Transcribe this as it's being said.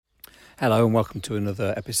Hello and welcome to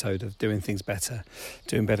another episode of Doing Things Better,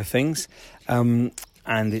 Doing Better Things. And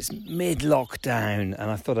it's mid-lockdown,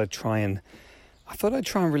 and I thought I'd try and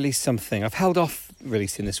release something. I've held off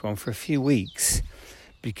releasing this one for a few weeks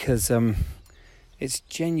because it's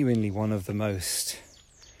genuinely one of the most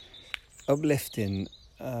uplifting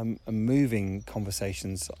and moving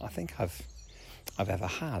conversations I think I've ever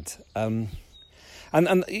had. And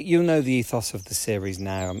you'll know the ethos of the series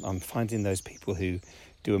now. I'm finding those people who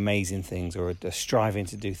do amazing things or are striving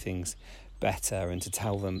to do things better and to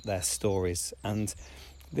tell them their stories. And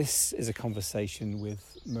this is a conversation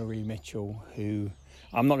with Marie Mitchell, who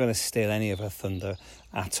I'm not going to steal any of her thunder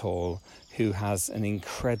at all, who has an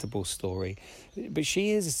incredible story. But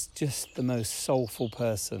she is just the most soulful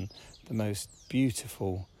person, the most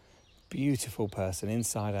beautiful person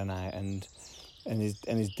inside and out, and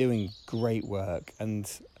is doing great work. And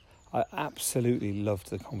I absolutely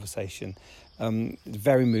loved the conversation.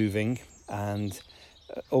 Very moving and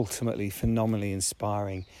ultimately phenomenally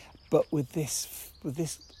inspiring. But with this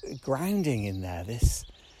grounding in there, this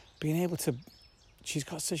being able to, she's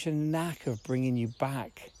got such a knack of bringing you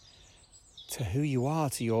back to who you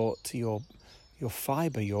are, to your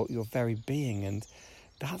fibre, your very being, and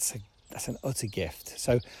that's an utter gift.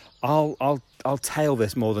 So I'll tail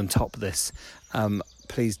this more than top this.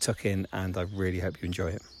 Please tuck in, and I really hope you enjoy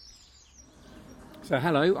it. So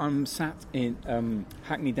hello, I'm sat in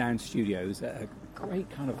Hackney Down Studios at a great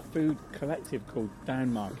kind of food collective called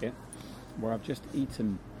Down Market, where I've just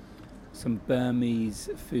eaten some Burmese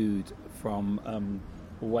food from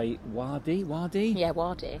Wadi? Yeah,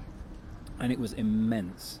 Wadi. And it was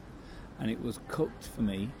immense. And it was cooked for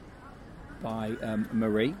me by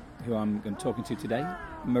Marie, who I'm talking to today.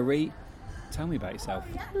 Marie, tell me about yourself.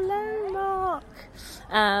 Hello, Mark.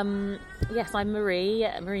 Yes, I'm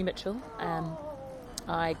Marie Mitchell.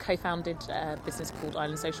 I co-founded a business called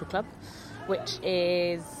Island Social Club, which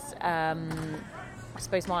is, I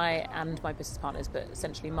suppose, my business partners, but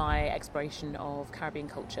essentially my exploration of Caribbean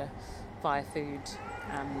culture via food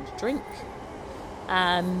and drink.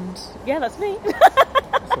 And yeah, that's me.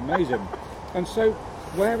 That's amazing. And so,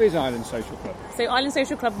 where is Island Social Club? So Island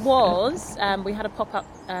Social Club was, we had a pop-up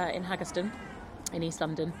in Haggerston in East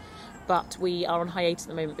London, but we are on hiatus at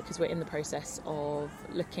the moment because we're in the process of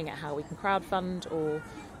looking at how we can crowdfund or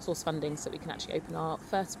source funding so we can actually open our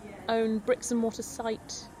first own bricks and mortar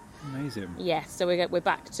site. Amazing. Yes, so we're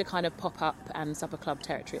back to kind of pop-up and supper club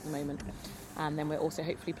territory at the moment. And then we're also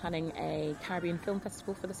hopefully planning a Caribbean Film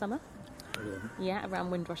Festival for the summer. Brilliant. Yeah, around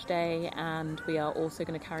Windrush Day, and we are also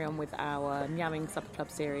going to carry on with our Nyaming Supper Club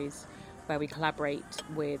series, where we collaborate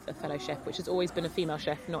with a fellow chef, which has always been a female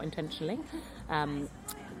chef, not intentionally,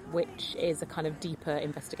 which is a kind of deeper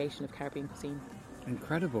investigation of Caribbean cuisine.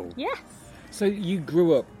 Incredible. Yes. So you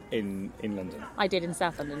grew up in London? I did, in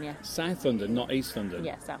South London, yeah. South London, not East London?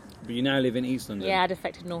 Yeah, South. But you now live in East London? Yeah, I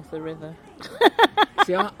defected north of the river.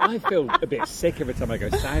 See, I feel a bit sick every time I go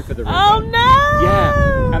south of the river. Oh no!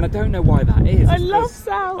 Yeah, and I don't know why that is. I love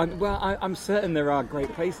South. I'm certain there are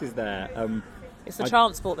great places there. It's the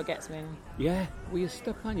transport that gets me. Yeah, well, you're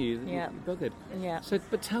stuck, aren't you? Yeah. You're buggered. Yeah. So,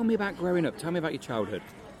 but tell me about growing up. Tell me about your childhood.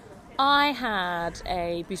 I had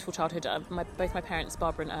a beautiful childhood. Both my parents,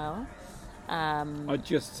 Barbara and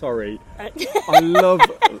Earl. Sorry. I love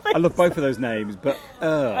both of those names, but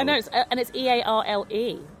Earl. I know, it's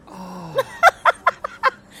Earle. Oh.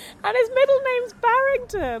 And his middle name's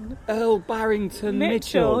Barrington. Earl Barrington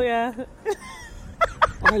Mitchell. Yeah.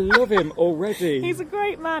 I love him already. He's a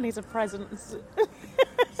great man. He's a presence.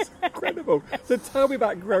 Incredible. So tell me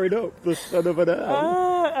about growing up, the son of an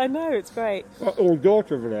Earl. I know, it's great. Or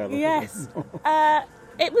daughter of an Earl. Yes.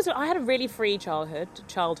 It was. I had a really free childhood.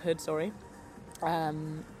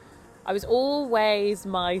 I was always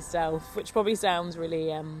myself, which probably sounds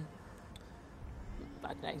really, I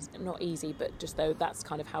don't know, not easy, but just though that's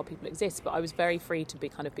kind of how people exist. But I was very free to be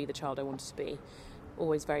the child I wanted to be.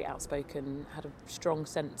 Always very outspoken, had a strong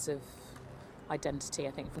sense of identity,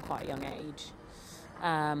 I think, from quite a young age.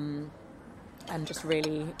 And just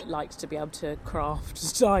really liked to be able to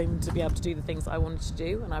craft time to be able to do the things that I wanted to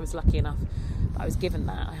do. And I was lucky enough that I was given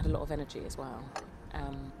that. I had a lot of energy as well.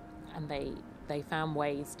 And they found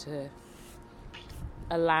ways to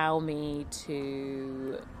allow me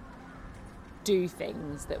to do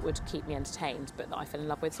things that would keep me entertained, but that I fell in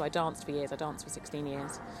love with. So I danced for years. I danced for 16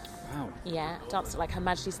 years. Wow. Yeah, danced at Her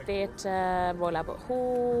Majesty's Theatre, Royal Albert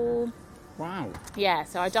Hall. Wow. Yeah,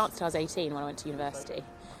 so I danced till I was 18 when I went to university.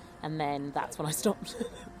 And then that's when I stopped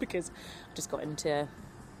because I just got into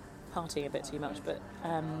partying a bit too much. But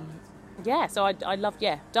yeah, so I loved,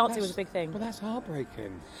 dancing was a big thing. But that's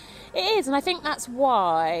heartbreaking. It is, and I think that's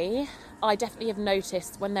why I definitely have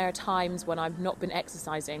noticed when there are times when I've not been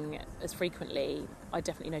exercising as frequently, I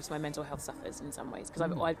definitely notice my mental health suffers in some ways, because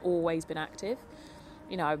I've always been active.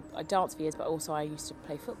 You know, I danced for years, but also I used to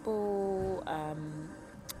play football.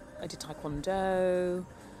 I did taekwondo.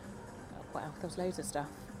 What else? There was loads of stuff.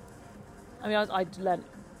 I mean, I'd learnt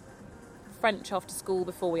French after school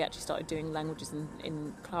before we actually started doing languages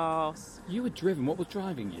in class. You were driven. What was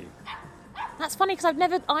driving you? That's funny, because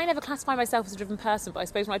I never classify myself as a driven person, but I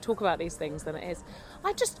suppose when I talk about these things, then it is.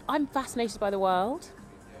 I'm fascinated by the world,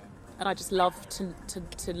 and I just love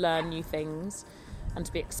to learn new things and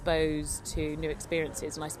to be exposed to new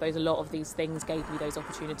experiences. And I suppose a lot of these things gave me those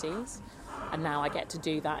opportunities, and now I get to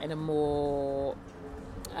do that in a more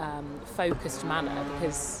focused manner,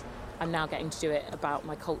 because I'm now getting to do it about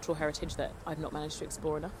my cultural heritage that I've not managed to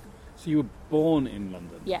explore enough. So you were born in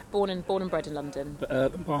London? Yeah, born and bred in London. But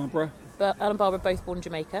Earl and Barbara? But Earl and Barbara both born in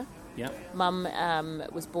Jamaica. Yeah. Mum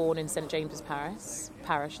was born in St James's Parish,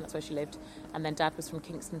 and that's where she lived. And then Dad was from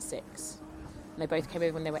Kingston 6. And they both came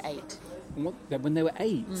over when they were 8. And when they were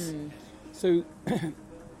 8? So,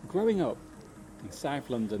 growing up in South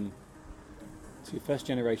London to first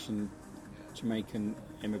generation Jamaican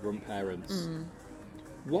immigrant parents,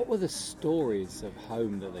 what were the stories of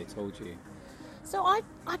home that they told you? So I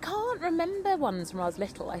can't remember ones from when I was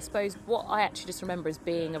little. I suppose what I actually just remember is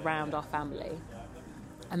being around our family,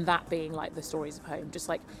 and that being like the stories of home, just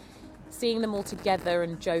like seeing them all together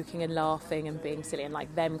and joking and laughing and being silly, and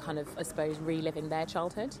like them kind of, I suppose, reliving their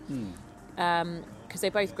childhood. Because they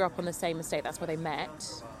both grew up on the same estate. That's where they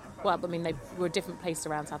met. Well, I mean, they were a different place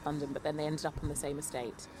around South London, but then they ended up on the same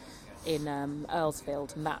estate in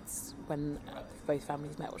Earlsfield, and that's when both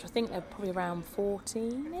families met, which I think they're probably around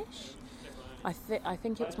 14-ish. I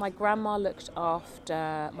think it was my grandma looked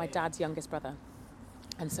after my dad's youngest brother,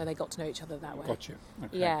 and so they got to know each other that way. Gotcha.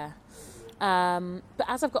 Okay. Yeah. But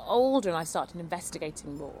as I've got older and I started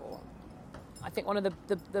investigating more, I think one of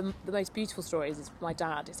the most beautiful stories is my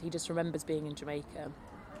dad. Is he just remembers being in Jamaica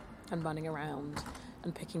and running around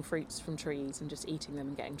and picking fruits from trees and just eating them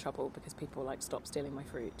and getting in trouble because people like stop stealing my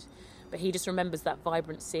fruit. But he just remembers that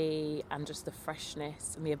vibrancy and just the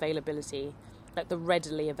freshness and the availability, like the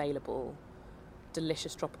readily available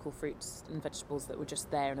delicious tropical fruits and vegetables that were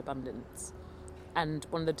just there in abundance. And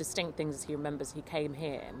one of the distinct things is he remembers he came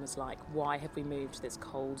here and was like, why have we moved to this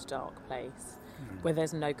cold, dark place where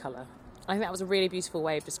there's no colour? I think that was a really beautiful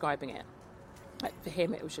way of describing it. Like for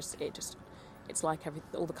him, it was it's like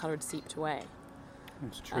all the colour had seeped away.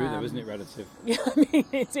 It's true though, isn't it, relative? Yeah, I mean,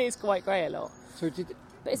 it is quite grey a lot.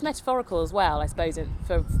 But it's metaphorical as well, I suppose.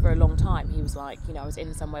 For a long time, he was like, I was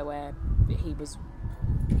in somewhere where he was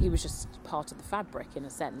just part of the fabric in a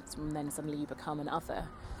sense, and then suddenly you become an other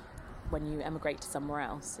when you emigrate to somewhere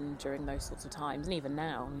else, and during those sorts of times, and even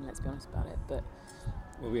now, I mean, let's be honest about it. But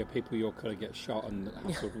we have people your colour get shot and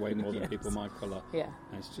hassled way more than people my colour. Yeah,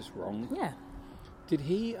 and it's just wrong. Yeah. Did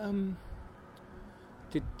he?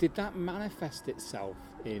 Did that manifest itself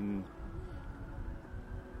in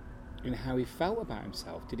how he felt about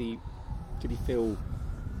himself? Did he feel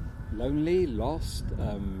lonely, lost?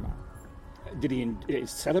 Did he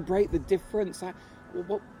celebrate the difference?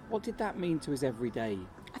 What did that mean to his everyday?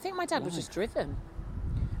 I think my dad was just driven.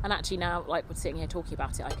 And actually now, like we're sitting here talking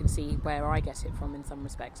about it, I can see where I get it from in some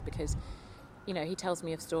respects, because, he tells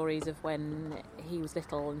me of stories of when he was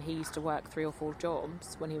little and he used to work 3 or 4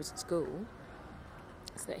 jobs when he was at school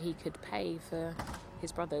so that he could pay for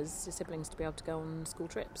his siblings to be able to go on school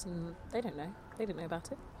trips, and they don't know. They didn't know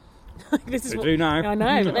about it. This is they what, do now. I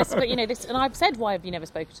know, but this, and I've said, why have you never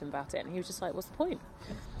spoken to him about it? And he was just like, what's the point?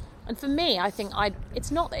 And for me, I think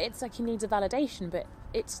it's not that it's like he needs a validation, but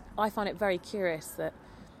I find it very curious that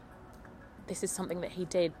this is something that he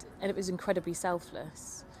did, and it was incredibly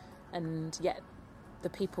selfless, and yet the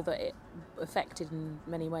people that it affected in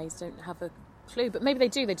many ways don't have a clue. But maybe they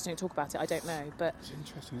do, they just don't talk about it, I don't know. But it's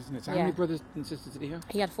interesting, isn't it? So how many brothers and sisters did he have?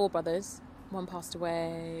 He had 4 brothers. One passed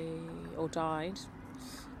away or died.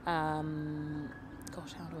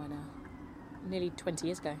 Gosh, how do I know? Nearly 20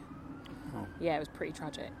 years ago. Oh. Yeah, it was pretty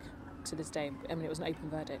tragic to this day. I mean, it was an open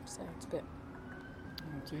verdict, so it's a bit...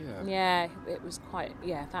 Oh dear. Yeah, it was quite...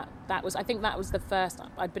 Yeah, that was... I think that was the first...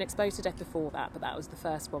 I'd been exposed to death before that, but that was the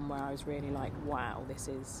first one where I was really like, wow, this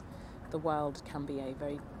is... The world can be a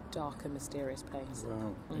very dark and mysterious place.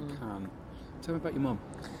 Well, it can. Tell me about your mum.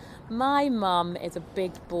 My mum is a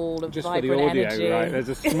big ball of just vibrant for the audio, energy. right? There's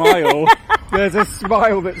a smile. There's a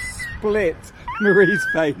smile that split Marie's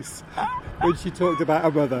face when she talked about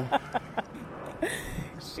her mother.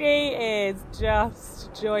 She is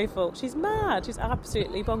just joyful. She's mad. She's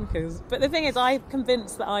absolutely bonkers. But the thing is, I'm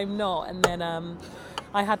convinced that I'm not. And then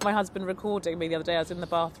I had my husband recording me the other day. I was in the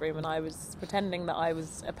bathroom and I was pretending that I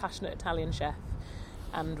was a passionate Italian chef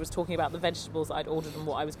and was talking about the vegetables that I'd ordered and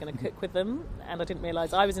what I was going to cook with them. And I didn't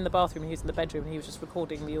realise I was in the bathroom and he was in the bedroom and he was just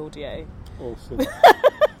recording the audio. Awesome.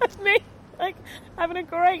 Me, like, having a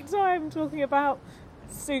great time talking about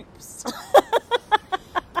soups.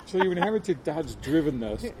 So you inherited Dad's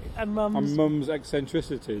drivenness and Mum's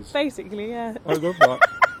eccentricities. Basically, yeah. I love that.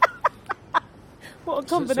 What a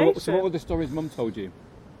combination. So what were the stories Mum told you?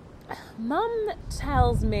 Mum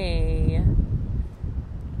tells me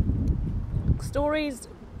stories.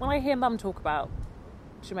 When I hear Mum talk about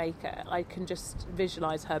Jamaica, I can just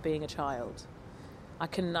visualise her being a child. I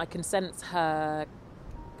can sense her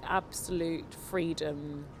absolute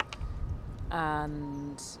freedom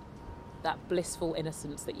and that blissful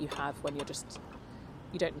innocence that you have when you're just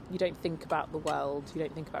you don't think about the world, you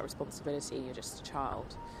don't think about responsibility, you're just a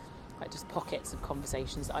child. Like just pockets of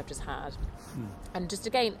conversations that I've just had. And just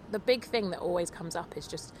again, the big thing that always comes up is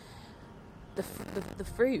just the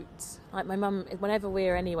fruits. Like my mum, whenever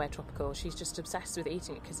we're anywhere tropical, she's just obsessed with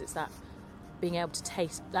eating it because it's that being able to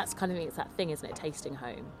taste. That's kind of it's that thing, isn't it? Tasting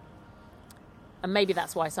home. And maybe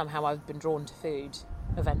that's why somehow I've been drawn to food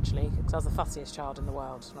eventually, because I was the fussiest child in the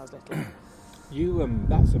world when I was little. You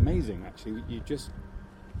that's amazing. Actually, you just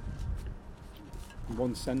in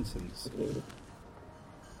one sentence.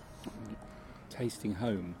 Tasting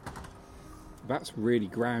home, that's really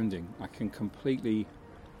grounding. I can completely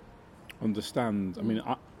understand. I mean,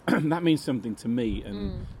 that means something to me,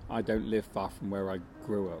 and I don't live far from where I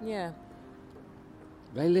grew up. Yeah.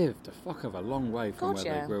 They lived a fuck of a long way from where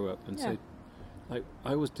they grew up, and yeah. so, like,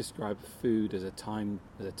 I always describe food as a time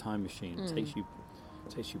machine. It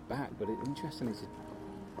takes you back, but interestingly,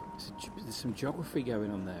 there's some geography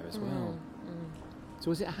going on there as well. So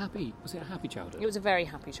was it a happy childhood? It was a very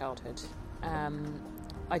happy childhood.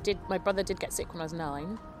 My brother did get sick when I was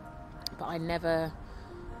 9, but I never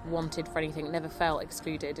wanted for anything, never felt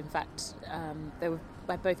excluded. In fact, both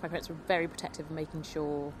my parents were very protective of making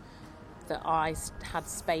sure that I had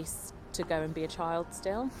space to go and be a child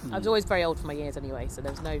still. I was always very old for my years anyway, so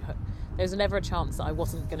there was never a chance that I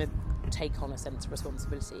wasn't going to take on a sense of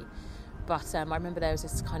responsibility. But I remember there was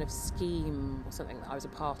this kind of scheme or something that I was a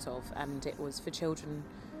part of, and it was for children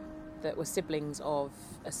that were siblings of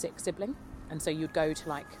a sick sibling. And so you'd go to,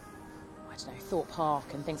 like, I don't know, Thorpe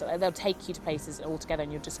Park and things like that. They'll take you to places all together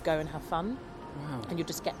and you'd just go and have fun. Wow. And you'd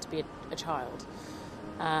just get to be a child.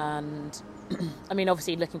 And, I mean,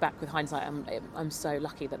 obviously, looking back with hindsight, I'm so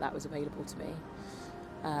lucky that was available to me.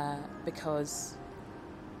 Because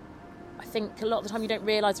I think a lot of the time you don't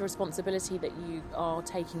realise the responsibility that you are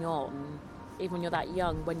taking on, even when you're that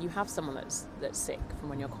young, when you have someone that's sick from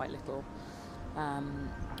when you're quite little.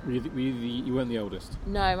 You weren't the oldest?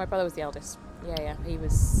 No, my brother was the eldest. Yeah. He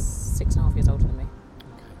was 6.5 years older than me.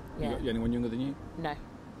 Okay. Yeah. You got anyone younger than you? No, it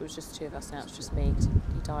was just two of us now. It's just me.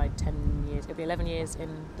 He died 10 years. It'll be 11 years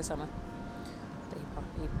in the summer that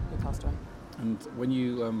he passed away. And when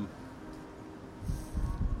you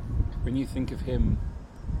think of him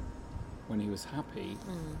when he was happy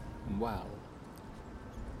and well,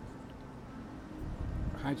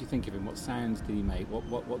 how do you think of him? What sounds did he make?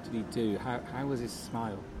 What did he do? How was his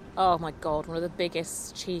smile? Oh my God, one of the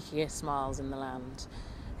biggest, cheekiest smiles in the land.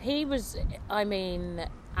 He was, I mean,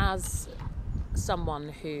 as someone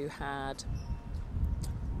who had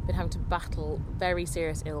been having to battle very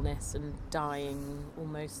serious illness and dying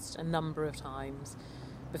almost a number of times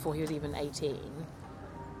before he was even 18,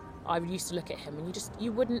 I used to look at him and he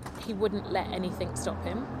wouldn't let anything stop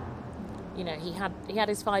him. You know, he had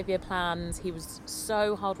his 5-year plans. He was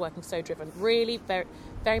so hardworking, so driven. Really, very,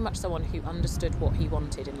 very much someone who understood what he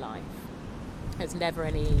wanted in life. There's never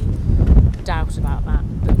any doubt about that.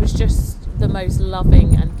 But was just the most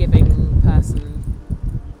loving and giving person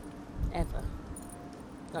ever.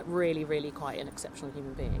 Like really, really quite an exceptional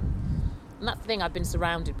human being. And that's the thing. I've been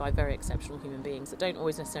surrounded by very exceptional human beings that don't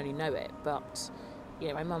always necessarily know it. But you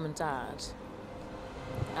know, my mum and dad.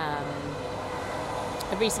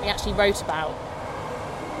 I recently actually wrote about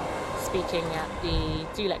speaking at the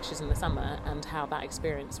Do Lectures in the summer and how that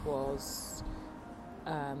experience was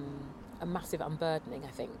a massive unburdening, I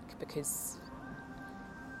think, because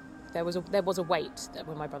there was a weight that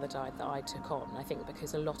when my brother died that I took on. I think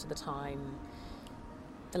because a lot of the time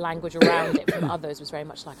the language around it from others was very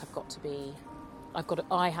much like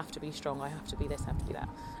I have to be strong, I have to be this, I have to be that.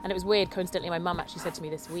 And it was weird, coincidentally, my mum actually said to me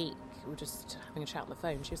this week, we were just having a chat on the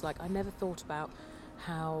phone, she was like, I never thought about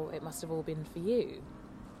how it must have all been for you.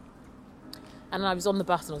 And I was on the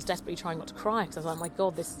bus and I was desperately trying not to cry because I was like, my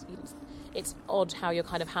God, it's odd how you're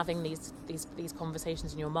kind of having these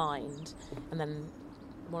conversations in your mind and then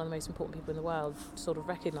one of the most important people in the world sort of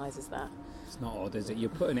recognises that. It's not odd, is it? You're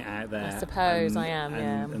putting it out there. I suppose I am,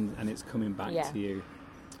 and it's coming back to you.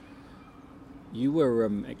 You were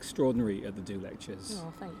extraordinary at the Do Lectures.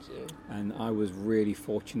 Oh, thank you. And I was really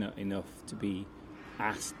fortunate enough to be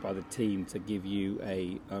asked by the team to give you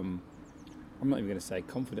a, I'm not even going to say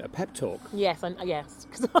confident, a pep talk. Yes,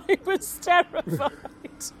 because I was terrified.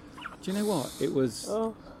 Do you know what? It was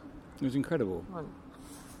incredible. Oh,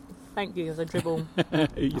 thank you, as I dribble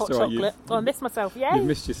It's hot all right, chocolate. I missed myself, You yay!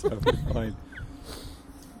 missed yourself, it's fine.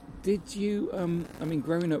 Did you,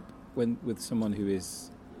 growing up with someone who is,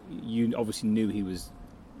 you obviously knew he was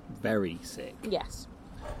very sick. Yes.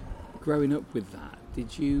 Growing up with that,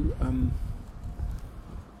 did you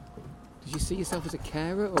see yourself as a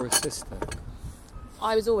carer or a sister?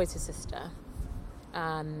 I was always his sister,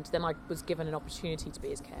 and then I was given an opportunity to be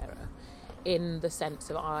his carer, in the sense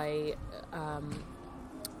of I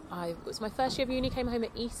was my first year of uni, came home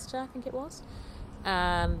at Easter, I think it was,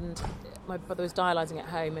 and my brother was dialysing at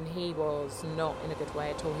home, and he was not in a good way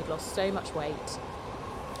at all. He'd lost so much weight,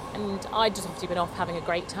 and I'd just obviously been off having a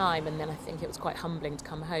great time, and then I think it was quite humbling to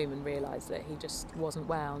come home and realise that he just wasn't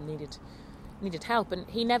well and needed help, and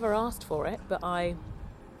he never asked for it, but I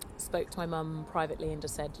spoke to my mum privately and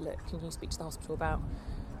just said, look, can you speak to the hospital about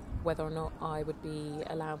whether or not I would be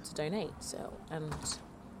allowed to donate? And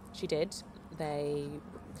she did. They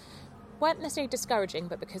weren't necessarily discouraging,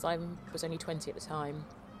 but because I was only 20 at the time,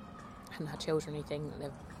 hadn't had children or anything, they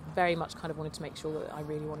very much kind of wanted to make sure that I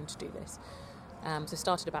really wanted to do this. So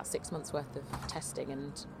started about 6 months worth of testing,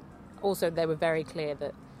 and also they were very clear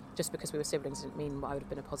that just because we were siblings didn't mean I would have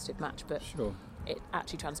been a positive match, but Sure. It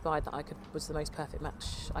actually transpired that was the most perfect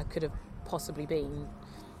match I could have possibly been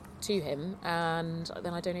to him, and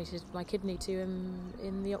then I donated my kidney to him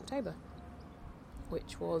in the October,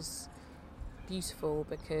 which was beautiful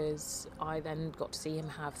because I then got to see him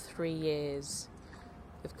have 3 years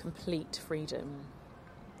of complete freedom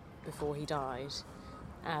before he died.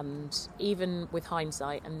 And even with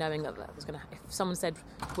hindsight and knowing that was going to, if someone said,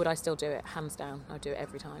 would I still do it? Hands down, I'd do it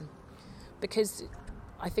every time. Because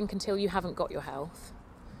I think until you haven't got your health,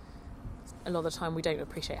 a lot of the time we don't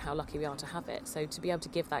appreciate how lucky we are to have it. So to be able to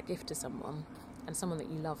give that gift to someone, and someone that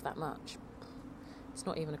you love that much, it's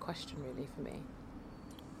not even a question really for me.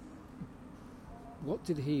 What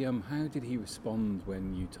did he, how did he respond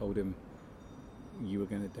when you told him you were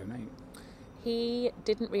going to donate? He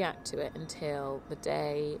didn't react to it until the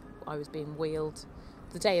day I was being wheeled,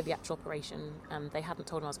 the day of the actual operation, and they hadn't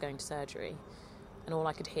told him I was going to surgery. And all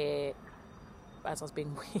I could hear as I was being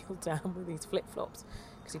wheeled down with these flip-flops,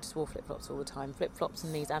 because he just wore flip-flops all the time, flip-flops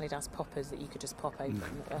and these Adidas poppers that you could just pop open.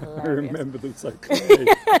 I remember them so clearly.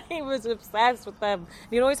 He was obsessed with them.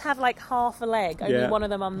 He'd always have like half a leg, only one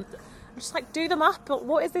of them I'm just like, do them up, but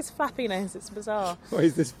what is this flappiness? It's bizarre. What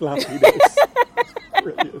is this flappiness?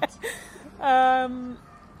 Brilliant.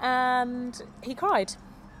 And he cried.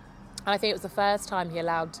 And I think it was the first time he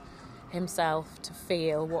allowed himself to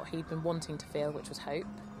feel what he'd been wanting to feel, which was hope.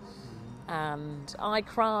 And I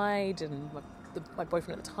cried, and my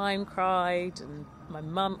boyfriend at the time cried, and my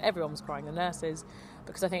mum, everyone was crying, the nurses,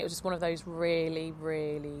 because I think it was just one of those really,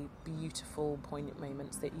 really beautiful, poignant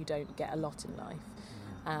moments that you don't get a lot in life.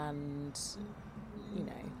 And, you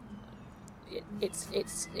know,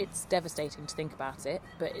 it's devastating to think about it,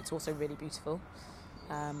 but it's also really beautiful,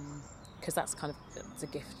 because that's kind of, it's a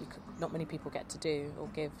gift not many people get to do or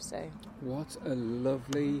give. So what a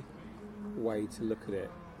lovely way to look at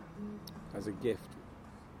it, as a gift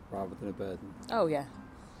rather than a burden. Oh yeah,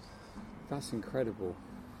 that's incredible.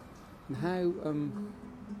 And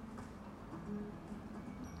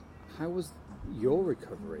how was your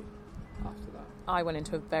recovery after that? I went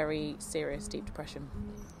into a very serious deep depression.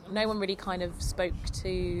 No one really kind of spoke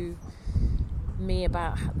to me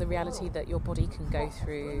about the reality that your body can go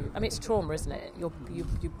through. I mean, it's trauma, isn't it? You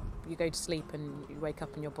go to sleep and you wake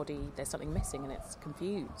up and your body, there's something missing and it's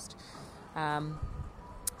confused. And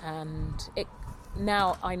it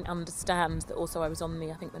now I understand that also I was on the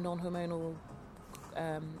non-hormonal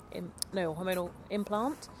hormonal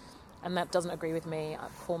implant, and that doesn't agree with me.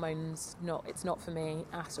 Hormones, it's not for me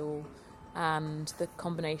at all. And the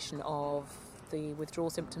combination of the withdrawal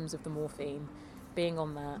symptoms of the morphine, being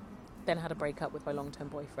on that, then had a breakup with my long-term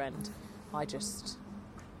boyfriend, I just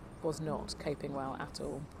was not coping well at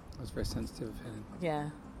all. I was very sensitive of him. Yeah.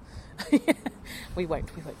 we won't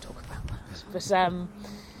talk about that. But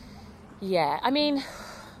yeah, I mean,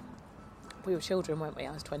 we were children, weren't we?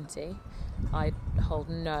 I was 20. I hold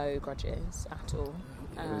no grudges at all.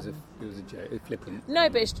 It was a flippant. No,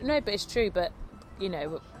 but it's true. But you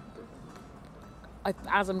know,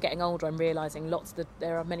 as I'm getting older, I'm realising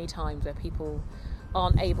there are many times where people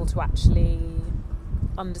aren't able to actually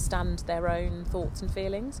understand their own thoughts and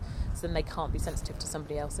feelings, so then they can't be sensitive to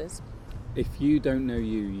somebody else's. If you don't know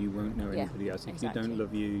you, you won't know Yeah, anybody else. If exactly. you don't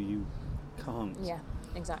love you, you can't. Yeah,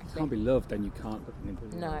 You exactly. can't be loved, then you can't love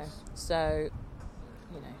anybody No, else. so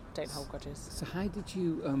don't hold grudges. So how did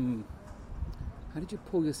you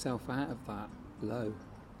pull yourself out of that low?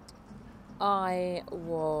 I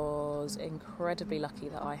was incredibly lucky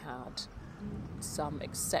that I had some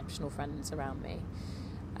exceptional friends around me,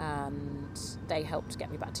 and they helped get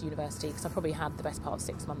me back to university because I probably had the best part of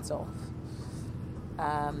 6 months off.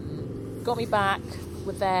 Got me back,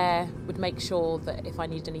 would make sure that if I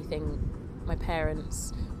needed anything, my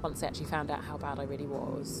parents, once they actually found out how bad I really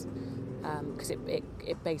was, because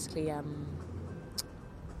it basically,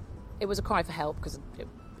 it was a cry for help because it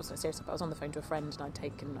was so serious. I was on the phone to a friend and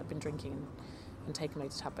I'd been drinking and taken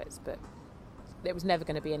loads of tablets, but it was never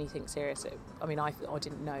going to be anything serious. I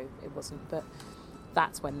didn't know it wasn't, but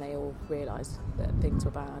that's when they all realised that things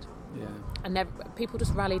were bad. Yeah. And people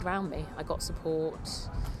just rallied around me. I got support.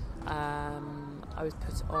 I was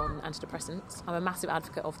put on antidepressants. I'm a massive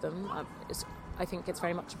advocate of them. I think it's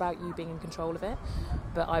very much about you being in control of it.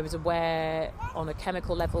 But I was aware on a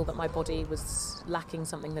chemical level that my body was lacking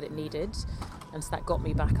something that it needed. And so that got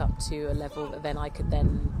me back up to a level that then I could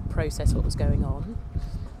then process what was going on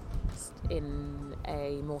in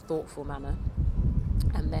a more thoughtful manner.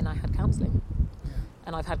 And then I had counselling.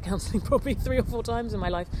 And I've had counselling probably 3 or 4 times in my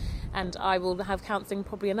life, and I will have counselling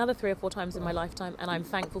probably another 3 or 4 times in my lifetime, and I'm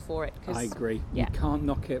thankful for it. I agree. Yeah. You can't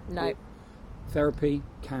knock it. No. Therapy,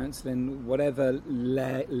 counselling, whatever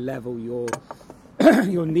level you're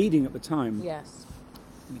you're needing at the time. Yes.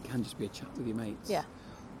 It can just be a chat with your mates. Yeah.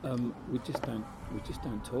 We just don't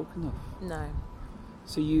talk enough. No.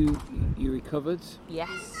 So you recovered, Yes.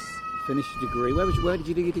 finished your degree. Where did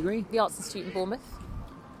you do your degree? The Arts Institute in Bournemouth.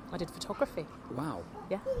 I did photography. Wow.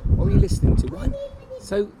 Yeah. What were you listening to? What?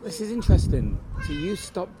 So this is interesting. So you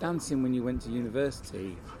stopped dancing when you went to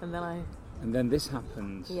university, And then this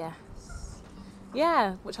happened. yes.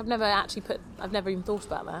 Yeah, which I've never even thought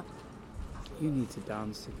about that. You need to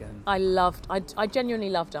dance again. I genuinely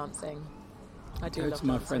love dancing. I do Go love to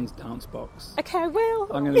my dancing. friend's dance box. Okay, I will.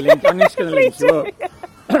 I'm just going to link you up.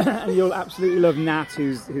 And you'll absolutely love Nat,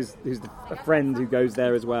 who's a friend who goes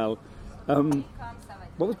there as well.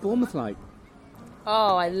 What was Bournemouth like?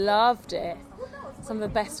 Oh, I loved it. Some of the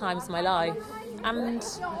best times of my life. And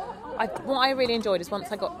what I really enjoyed is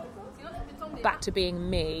once I got back to being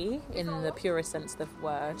me, in the purest sense of the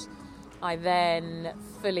word, I then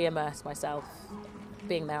fully immersed myself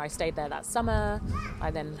being there. I stayed there that summer.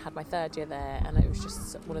 I then had my 3rd year there, and it was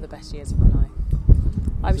just one of the best years of my life.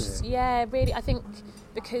 Really, I think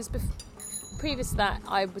because previous to that,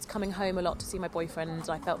 I was coming home a lot to see my boyfriend.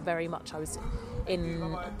 I felt very much I was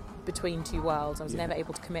in between 2 worlds. I was never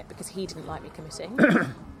able to commit because he didn't like me committing.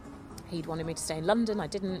 He'd wanted me to stay in London. I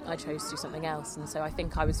didn't. I chose to do something else. And so I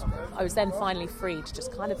think I was then finally free to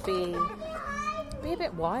just kind of be a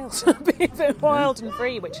bit wild. Be a bit wild and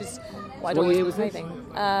free, which is what I'd always been craving.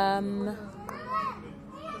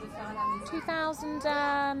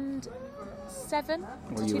 2007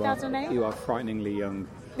 to 2008. You are frighteningly young.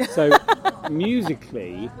 So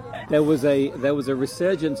musically, there was a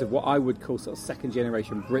resurgence of what I would call sort of second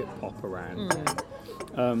generation Britpop around.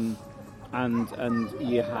 And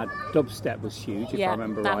you had dubstep was huge, if I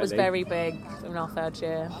remember rightly. That was very big in our 3rd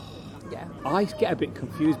year. Yeah. I get a bit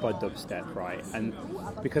confused by dubstep, right? And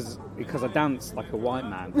because I dance like a white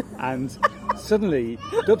man, and suddenly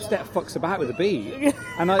dubstep fucks about with a beat,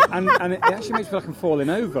 and it actually makes me feel like I'm falling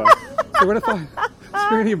over. So when it's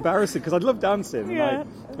really embarrassing because I love dancing. Yeah.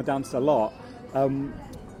 I dance a lot, and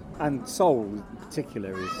soul in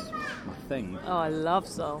particular is my thing. Oh, I love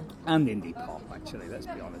soul. And indie pop, actually. Let's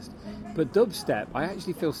be honest. But dubstep, I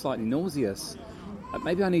actually feel slightly nauseous.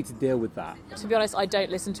 Maybe I need to deal with that. To be honest, I don't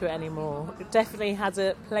listen to it anymore. It definitely has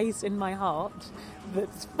a place in my heart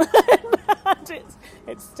that's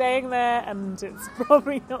it's staying there, and it's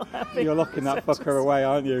probably not having. You're locking that fucker away,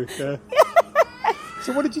 aren't you? Yeah.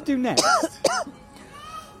 So what did you do next?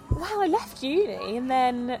 Well, I left uni, and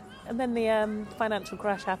then the financial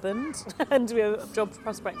crash happened, and job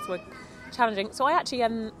prospects were challenging. So I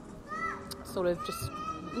actually sort of just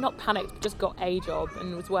not panicked, but just got a job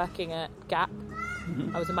and was working at Gap.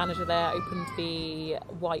 I was a manager there. Opened the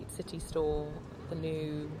White City store, the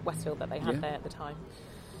new Westfield that they had there at the time.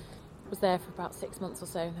 Was there for about 6 months or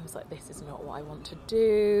so, and I was like, this is not what I want to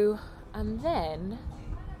do. And then,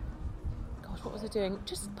 gosh, what was I doing?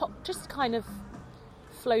 Just kind of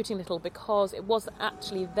floating a little, because it was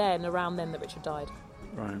actually around then that Richard died.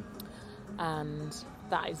 Right. And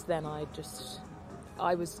that is then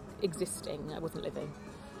I was existing, I wasn't living,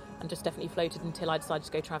 and just definitely floated until I decided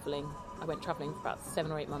to go travelling. I went travelling for about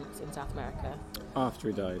 7 or 8 months in South America. After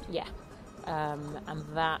he died? Yeah. And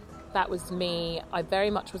that was me. I very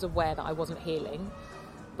much was aware that I wasn't healing,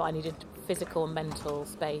 but I needed physical and mental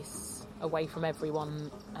space away from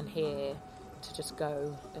everyone and here to just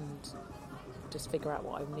go and just figure out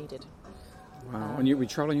what I needed. Wow. And you were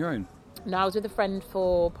travelling your own? No, I was with a friend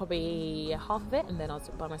for probably half of it, and then I was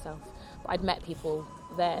by myself. But I'd met people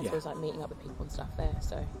there, so I was like meeting up with people and stuff there.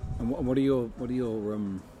 So. And what are your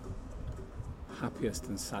happiest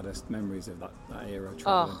and saddest memories of that era?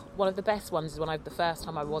 Traveling? Oh, one of the best ones is the first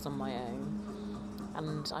time I was on my own,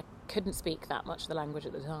 and I couldn't speak that much of the language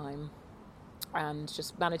at the time, and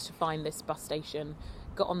just managed to find this bus station.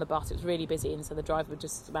 Got on the bus, it was really busy, and so the driver would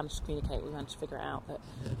just manage to communicate. We managed to figure it out that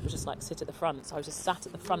it was just like sit at the front. So I was just sat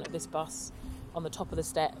at the front of this bus on the top of the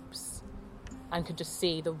steps and could just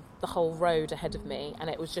see the whole road ahead of me. And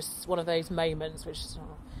it was just one of those moments which,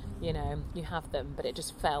 you know, you have them, but it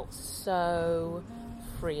just felt so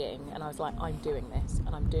freeing. And I was like, I'm doing this,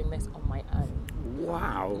 and I'm doing this on my own.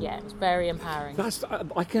 Wow. Yeah, it's very empowering. That's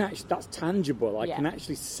tangible. I can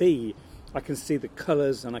actually see. I can see the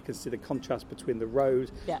colours, and I can see the contrast between the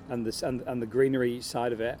road and the greenery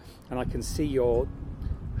side of it, and I can see your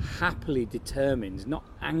happily determined, not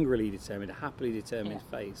angrily determined, happily determined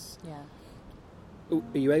face. Yeah.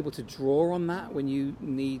 Are you able to draw on that when you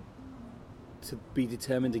need to be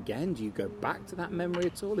determined again? Do you go back to that memory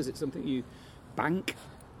at all? Is it something you bank?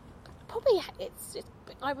 Probably, it's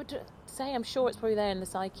I would say I'm sure it's probably there in the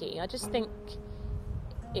psyche. I just think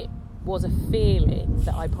it was a feeling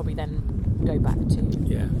that I probably then go back to,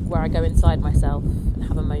 where I go inside myself and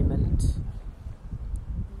have a moment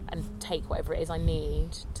and take whatever it is I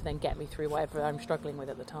need to then get me through whatever I'm struggling with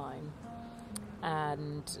at the time.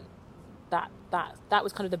 And that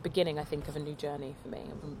was kind of the beginning, I think, of a new journey for me,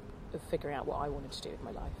 of figuring out what I wanted to do with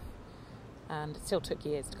my life. And it still took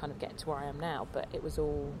years to kind of get to where I am now, but it was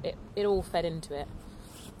all it all fed into it.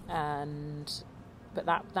 But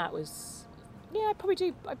that was, I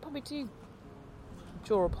probably do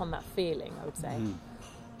draw upon that feeling, I would say.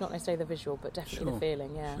 Not necessarily the visual, but definitely the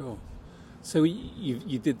feeling. Sure. So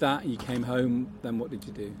you did that, you came home, then what did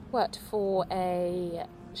you do? Worked for a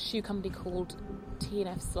shoe company called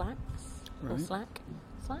T&F Slacks. Right. Or Slack,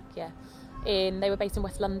 yeah. They were based in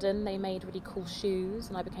West London. They made really cool shoes,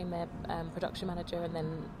 and I became their production manager and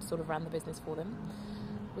then sort of ran the business for them.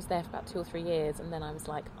 Was there for about 2 or 3 years, and then I was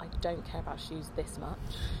like, I don't care about shoes this much.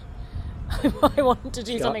 I wanted to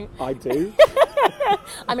do something. I do.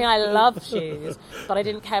 I mean, I love shoes, but I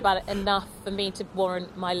didn't care about it enough for me to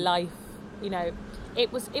warrant my life. You know,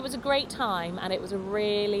 it was a great time, and it was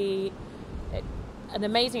an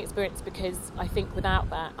amazing experience, because I think without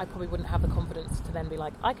that, I probably wouldn't have the confidence to then be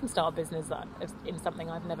like, I can start a business in something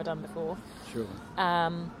I've never done before. Sure.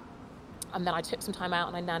 And then I took some time out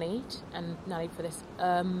and I nannied for this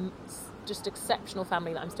just exceptional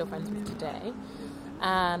family that I'm still friends with today.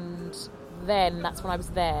 And then that's when I was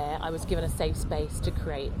there, I was given a safe space to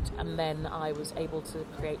create, and then I was able to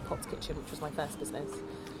create Pot's Kitchen, which was my first business.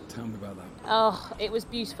 Tell me about that. Oh, it was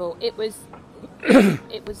beautiful. It was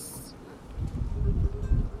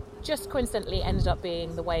just coincidentally ended up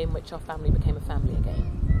being the way in which our family became a family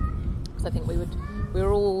again. Because I think we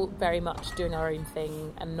were all very much doing our own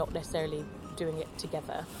thing and not necessarily doing it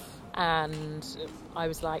together. And I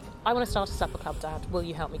was like, I want to start a supper club, Dad. Will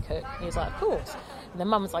you help me cook? And he was like, of course. And then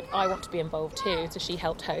Mum was like, I want to be involved too. So she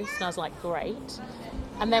helped host, and I was like, great.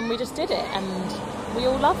 And then we just did it, and we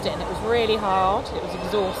all loved it. And it was really hard. It was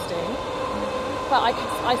exhausting, but I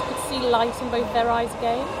could see light in both their eyes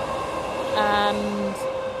again. And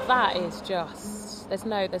that is just there's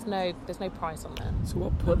no price on that. So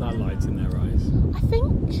what put that light in their eyes?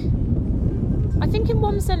 I think in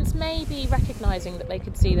one sense maybe recognising that they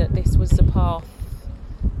could see that this was the path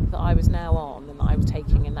that I was now on and that I was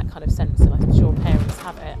taking, in that kind of sense, and I'm sure parents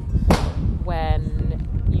have it,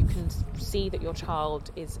 when you can see that your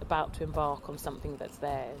child is about to embark on something that's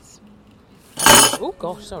theirs. Oh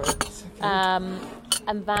gosh, sorry.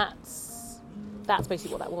 And that's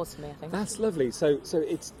basically what that was for me, I think. That's lovely. So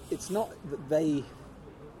it's not that they...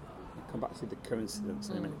 I'll come back to the coincidence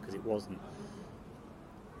in a minute, because it wasn't.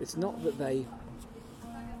 It's not that they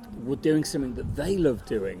were doing something that they love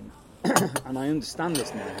doing, and I understand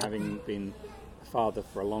this now, having been a father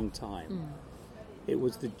for a long time. It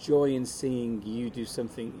was the joy in seeing you do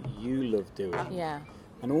something you love doing. Yeah.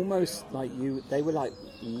 And almost like they were like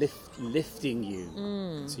lifting you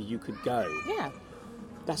so you could go. Yeah.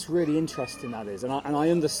 That's really interesting, that is, and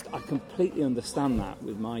I completely understand that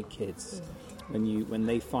with my kids. When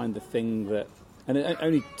they find the thing that And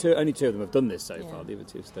only two of them have done this so Yeah. far. The other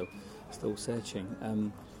two are still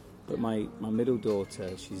searching. But my middle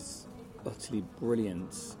daughter, she's utterly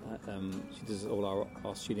brilliant. She does all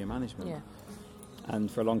our studio management. Yeah.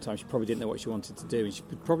 And for a long time, she probably didn't know what she wanted to do, and she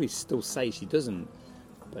could probably still say she doesn't.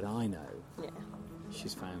 But I know Yeah.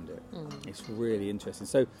 she's found it. It's really interesting.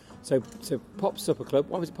 So Pop's Supper Club.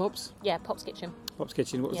 What was it, Pop's? Yeah, Pop's Kitchen, Pop's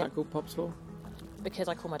Kitchen. What was Yeah. that called? Pop's for? because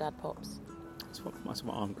I call my dad Pops. That's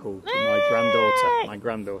what I'm called. My granddaughter. My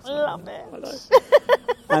granddaughter. Love I it. know.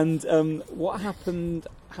 And what happened?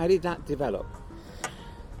 How did that develop?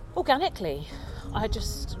 Organically, I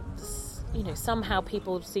just, somehow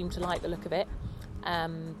people seem to like the look of it.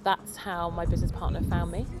 That's how my business partner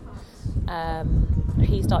found me.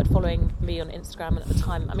 He started following me on Instagram, and at the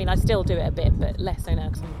time, I mean, I still do it a bit, but less so now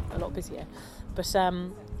because I'm a lot busier. But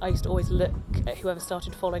I used to always look at whoever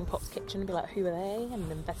started following Pop's Kitchen and be like, who are they? And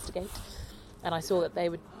investigate. And I saw that they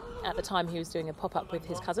would, at the time he was doing a pop-up with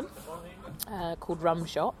his cousin called Rum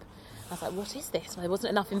Shop. I was like, what is this? Well, there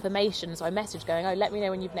wasn't enough information, so I messaged going, let me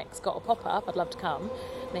know when you've next got a pop-up, I'd love to come.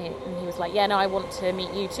 And he was like, yeah, no, I want to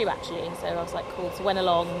meet you too, actually. So I was like, cool. So went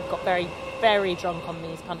along, got very, very drunk on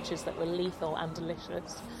these punches that were lethal and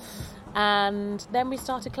delicious. And then we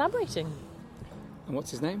started collaborating. And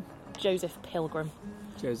what's his name? Joseph Pilgrim.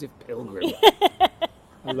 Joseph Pilgrim.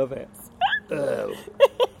 I love it. Oh.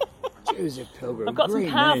 Joseph Pilgrim. I've got some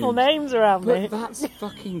Great powerful name. names around me. But that's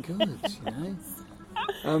fucking good, you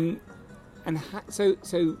know.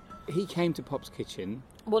 So he came to Pop's Kitchen.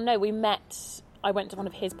 Well, no, we met. I went to one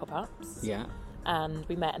of his pop-ups. Yeah. And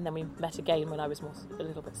we met, and then we met again when I was a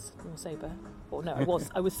little bit more sober. Or no,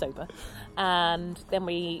 I was sober. And then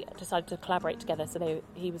we decided to collaborate together. So they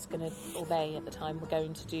at the time were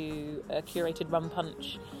going to do a curated rum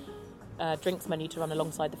punch drinks menu to run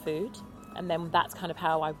alongside the food. And then that's kind of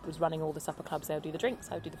how I was running all the supper clubs. They would do the drinks,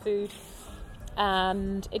 I would do the food.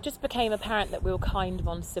 And it just became apparent that we were kind of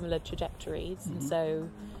on similar trajectories. Mm-hmm. And so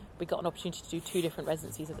we got an opportunity to do 2 different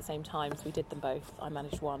residencies at the same time. So we did them both. I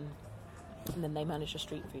managed one, and then they managed a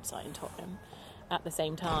street food site in Tottenham at the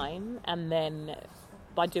same time. And then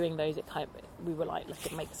by doing those, we were like, look,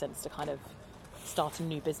 it makes sense to kind of start a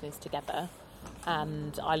new business together.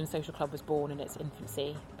 And Island Social Club was born in its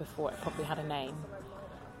infancy before it probably had a name.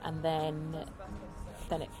 And then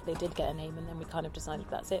they did get a name, and then we kind of decided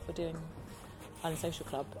that's it, we're doing Island Social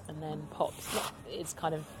Club. And then Pops, it's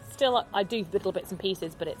kind of still, I do little bits and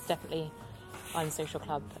pieces, but it's definitely Island Social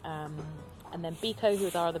Club. And then Biko, who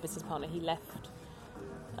was our other business partner, he left,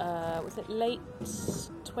 was it late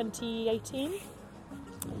 2018?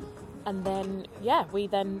 And then, we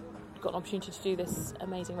then got an opportunity to do this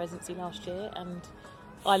amazing residency last year, and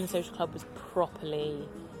Island Social Club was properly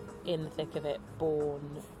in the thick of it,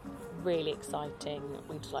 born, really exciting.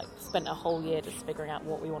 We'd spent a whole year just figuring out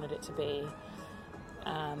what we wanted it to be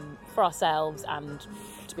for ourselves and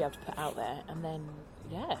to be able to put out there. And then,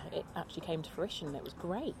 it actually came to fruition. It was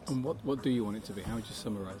great. And what do you want it to be? How would you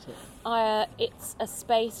summarise it? It's a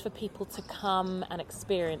space for people to come and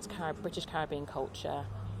experience British Caribbean culture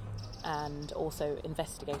and also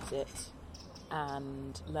investigate it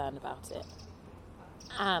and learn about it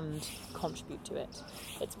and contribute to it.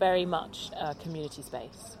 It's very much a community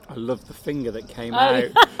space. I love the finger that came out.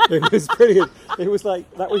 It was brilliant. It was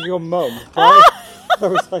like, that was your mum, right? I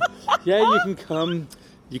was like, yeah, you can come,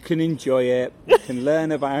 you can enjoy it, you can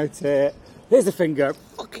learn about it. Here's a finger,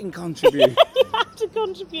 fucking contribute. You have to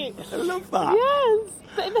contribute. I love that. Yes.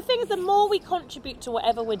 But the thing is, the more we contribute to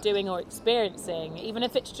whatever we're doing or experiencing, even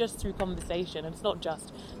if it's just through conversation, and it's not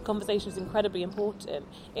just, conversation is incredibly important,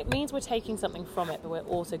 it means we're taking something from it, but we're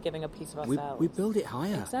also giving a piece of ourselves. We build it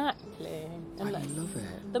higher. Exactly. And I love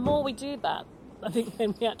it. the more we do that, I think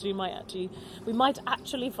then we might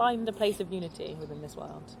actually find a place of unity within this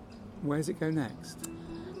world. Where does it go next?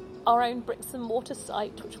 Our own bricks and mortar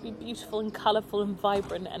site, which will be beautiful and colourful and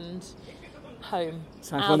vibrant and home.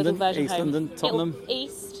 South Our London, little version East home. London, Tottenham?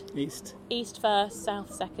 East first,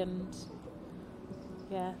 south second.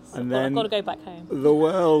 Yes. And I've then got to go back home. The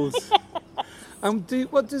world.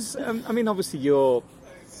 Obviously you're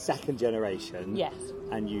second generation. Yes.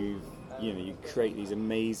 And you create this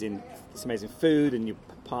amazing food, and your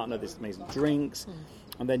partner this amazing drinks.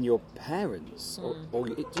 And then your parents, or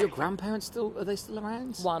do your grandparents are they still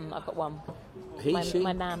around? One, I've got one. She?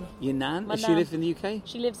 My nan. Your nan? My Does she nan. live in the UK?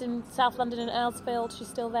 She lives in South London in Earlsfield. She's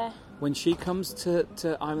still there. When she comes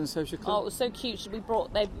to Island Social Club? Oh, it was so cute.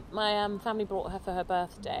 My family brought her for her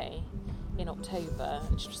birthday in October,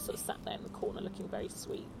 and she just sort of sat there in the corner looking very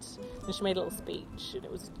sweet. And she made a little speech, and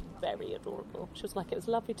it was very adorable. She was like, it was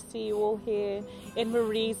lovely to see you all here in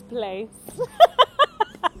Marie's place.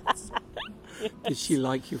 Did she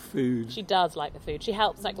like your food? She does like the food. She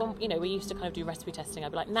helps. Like when we used to kind of do recipe testing.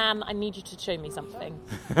 I'd be like, Nan, I need you to show me something.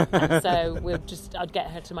 And so I'd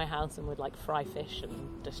get her to my house and we'd like fry fish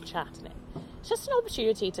and just chat. And it's just an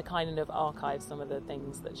opportunity to kind of archive some of the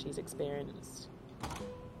things that she's experienced.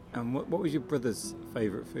 And what was your brother's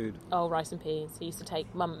favourite food? Oh, rice and peas. He used to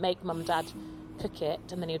make mum and dad cook it,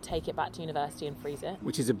 and then he would take it back to university and freeze it.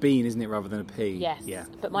 Which is a bean, isn't it, rather than a pea? Yes. Yeah.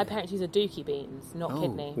 But my parents use a dookie beans, not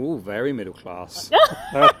kidney. Oh, very middle class.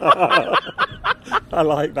 I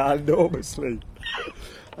like that enormously.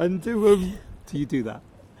 And do you do that?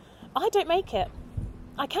 I don't make it.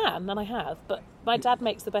 I can, and I have, but my dad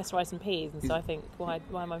makes the best rice and peas, and so I think, why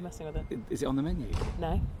am I messing with it? Is it on the menu?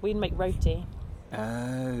 No, we make roti.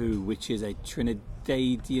 Oh, which is a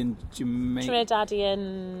Trinidadian Jamaican.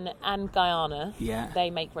 Trinidadian and Guyana. Yeah. They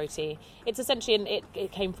make roti. It's essentially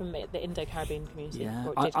it came from the Indo-Caribbean community. Yeah.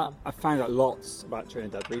 Or it did come. I found out lots about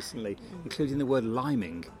Trinidad recently, including the word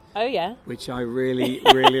liming, Oh yeah, which I really,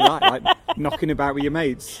 really like knocking about with your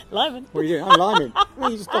mates. liming. What are you doing? I'm liming. No,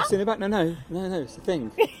 you're just bossing about. No, it's a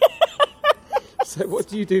thing. So what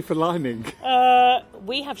do you do for liming?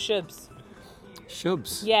 We have shubs.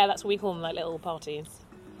 Shubs. Yeah, that's what we call them, like little parties.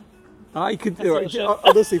 I could That's do what it. it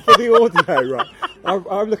Honestly, for the audio, right?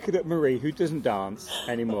 I'm looking at Marie, who doesn't dance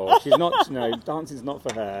anymore. She's not. No, dancing's not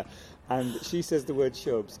for her. And she says the word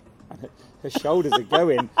shubs, and her shoulders are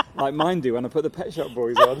going like mine do when I put the Pet Shop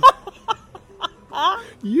Boys on.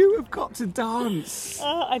 You have got to dance.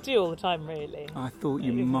 I do all the time, really. I thought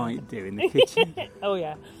you might do in the kitchen. Oh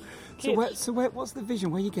yeah. So what's the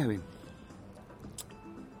vision? Where are you going?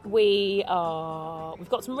 We've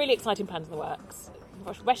got some really exciting plans in the works.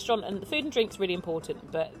 Restaurant and the food and drink's really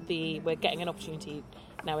important, but we're getting an opportunity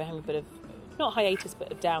now. We're having a bit of not hiatus,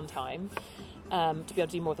 but a downtime to be able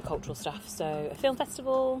to do more of the cultural stuff. So a film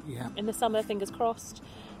festival in the summer, fingers crossed.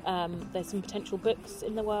 There's some potential books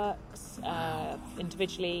in the works,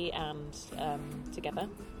 individually and together.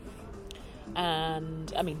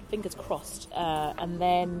 And I mean, fingers crossed. And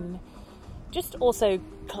then just also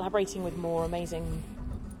collaborating with more amazing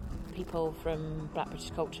people from Black British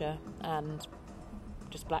culture and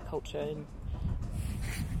just Black culture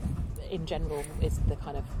in general is the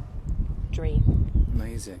kind of dream.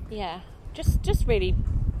 Amazing. Yeah, just really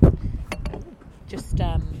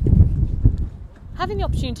having the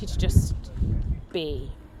opportunity to just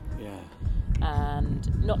be. Yeah.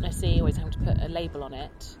 And not necessarily always having to put a label on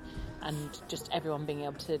it, and just everyone being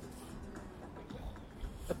able to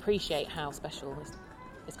appreciate how special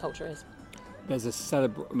this culture is. There's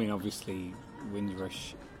obviously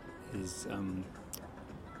Windrush is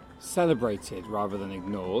celebrated rather than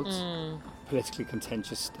ignored. Politically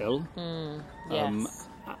contentious still. Yes.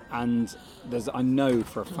 And I know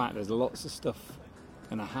for a fact there's lots of stuff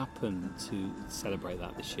going to happen to celebrate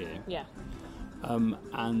that this year. Yeah.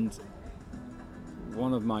 And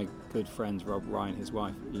one of my good friends, Rob Ryan, his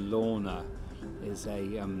wife Lorna, is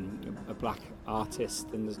a black artist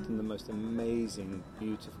and has done the most amazing,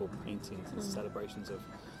 beautiful paintings and celebrations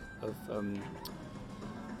of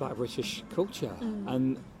Black British culture,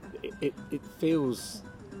 and it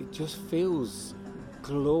just feels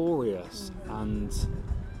glorious, and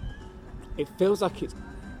it feels like it's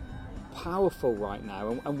powerful right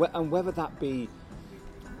now, and whether that be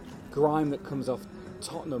grime that comes off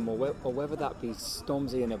Tottenham, or whether that be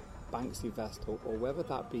Stormzy in a Banksy vest, or whether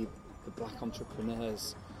that be the black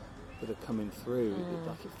entrepreneurs that are coming through,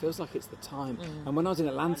 it feels like it's the time. And when I was in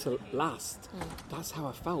Atlanta last, that's how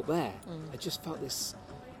I felt there. I just felt this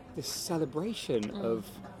celebration of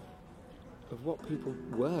what people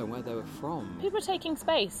were and where they were from. People are taking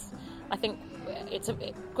space. I think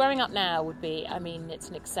growing up now would be, it's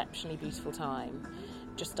an exceptionally beautiful time.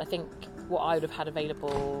 I think what I would have had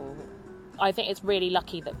available, I think it's really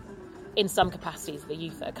lucky that in some capacities the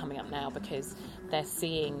youth that are coming up now, because they're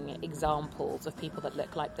seeing examples of people that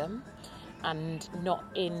look like them and not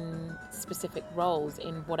in specific roles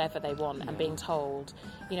in whatever they want, and being told,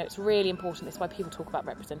 it's really important. That's why people talk about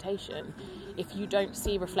representation. If you don't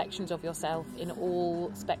see reflections of yourself in all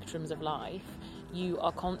spectrums of life, you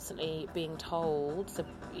are constantly being told,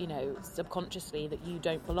 subconsciously, that you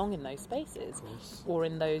don't belong in those spaces or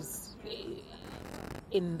in those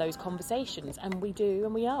conversations, and we do,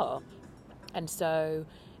 and we are. And so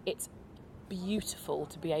it's beautiful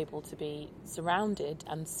to be able to be surrounded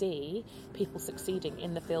and see people succeeding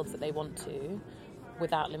in the fields that they want to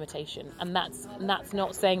without limitation. And that's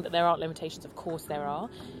not saying that there aren't limitations. Of course there are,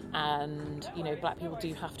 and black people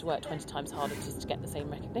do have to work 20 times harder just to get the same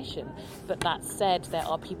recognition. But that said, there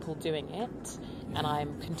are people doing it, and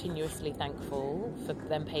I'm continuously thankful for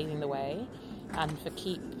them paving the way and for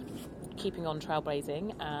keeping on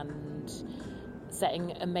trailblazing and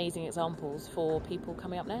setting amazing examples for people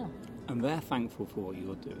coming up now. And they're thankful for what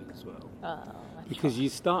you're doing as well. Oh, Because you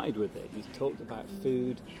started with it. You talked about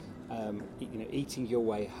food, eating your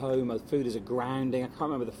way home. Food is a grounding. I can't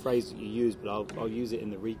remember the phrase that you used, but I'll use it in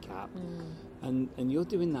the recap. And you're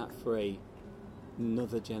doing that for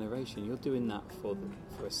another generation. You're doing that for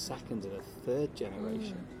a second and a third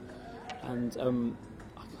generation. And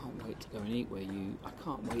I can't wait to go and eat where you. I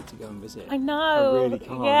can't wait to go and visit. I know. I really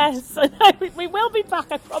can't. Yes, I know. We will be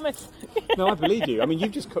back, I promise. No, I believe you. I mean,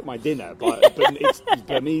 you've just cooked my dinner, but it's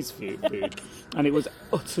Burmese food, and it was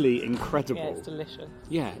utterly incredible. Yeah, it's delicious.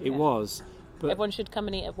 Yeah, it was. But Everyone should come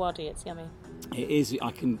and eat at Wadi. It's yummy. it is.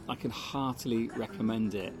 I can heartily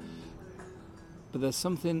recommend it. But there's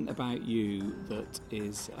something about you that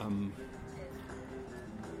is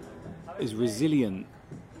resilient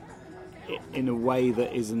in a way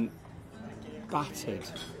that isn't battered.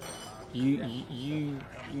 You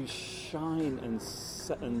shine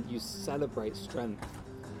and you celebrate strength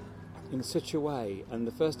in such a way. And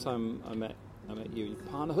the first time I met you, your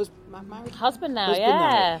partner, married? Husband now, Husband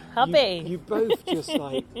yeah. now. Hubby. You both just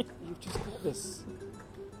you've just got this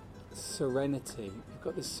serenity. You've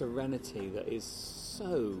got this serenity that is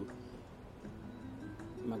so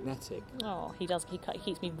magnetic. Oh, he does. He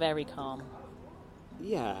keeps me very calm.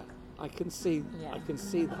 Yeah, I can see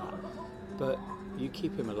that. But you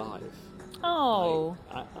keep him alive. Oh,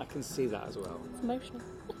 I can see that as well. it's emotional.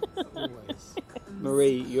 Always.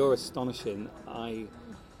 Marie, you're astonishing. I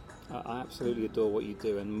absolutely adore what you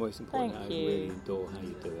do, and most importantly, Thank I you. really adore how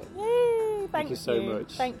you do it. Yay, Thank you so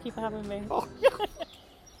much. Thank you for having me. Oh.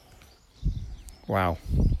 Wow.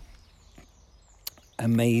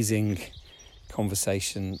 Amazing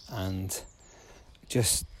conversation, and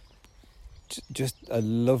just a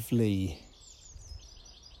lovely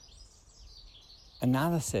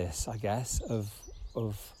analysis, I guess, of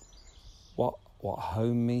what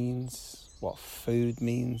home means, what food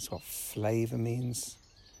means, what flavour means,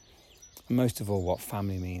 and most of all, what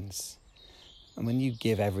family means. And when you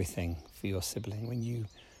give everything for your sibling, when you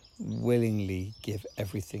willingly give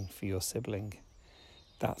everything for your sibling,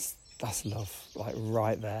 that's love, like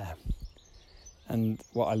right there. And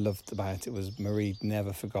what I loved about it was Marie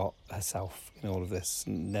never forgot herself in all of this,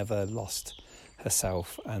 never lost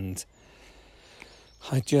herself. And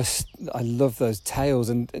I love those tales.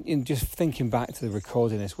 And just thinking back to the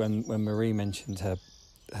recording this, when Marie mentioned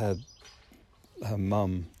her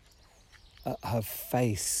mum, her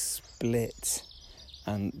face split,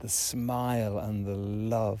 and the smile and the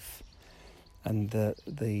love and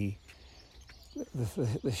the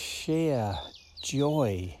sheer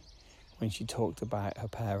joy when she talked about her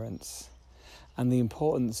parents, and the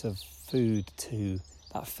importance of food to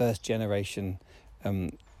that first generation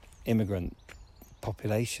immigrant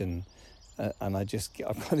population. And I've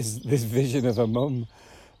got this vision of a mum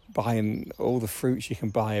buying all the fruit she can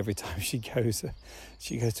buy every time she goes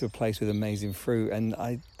to a place with amazing fruit. And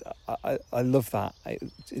I love that.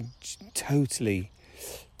 It's totally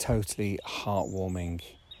heartwarming,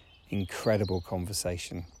 incredible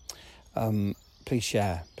conversation. Please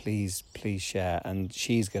share, please share. And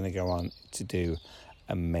she's going to go on to do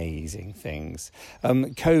amazing things.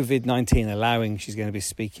 COVID-19 allowing, she's going to be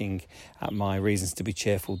speaking at my Reasons to Be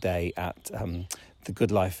Cheerful Day at the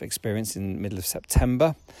Good Life Experience in the middle of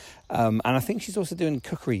September. And I think she's also doing a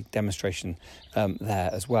cookery demonstration there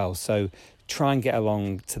as well. So try and get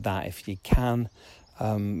along to that if you can.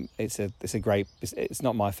 It's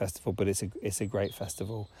not my festival, but it's a great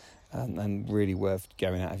festival, and really worth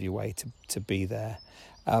going out of your way to be there.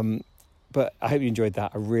 But I hope you enjoyed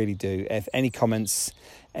that. I really do. If any comments,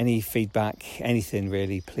 any feedback, anything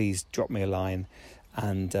really, please drop me a line,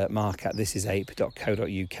 and mark at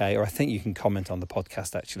thisisape.co.uk, or I think you can comment on the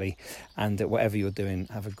podcast actually. And whatever you're doing,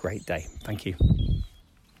 have a great day. Thank you.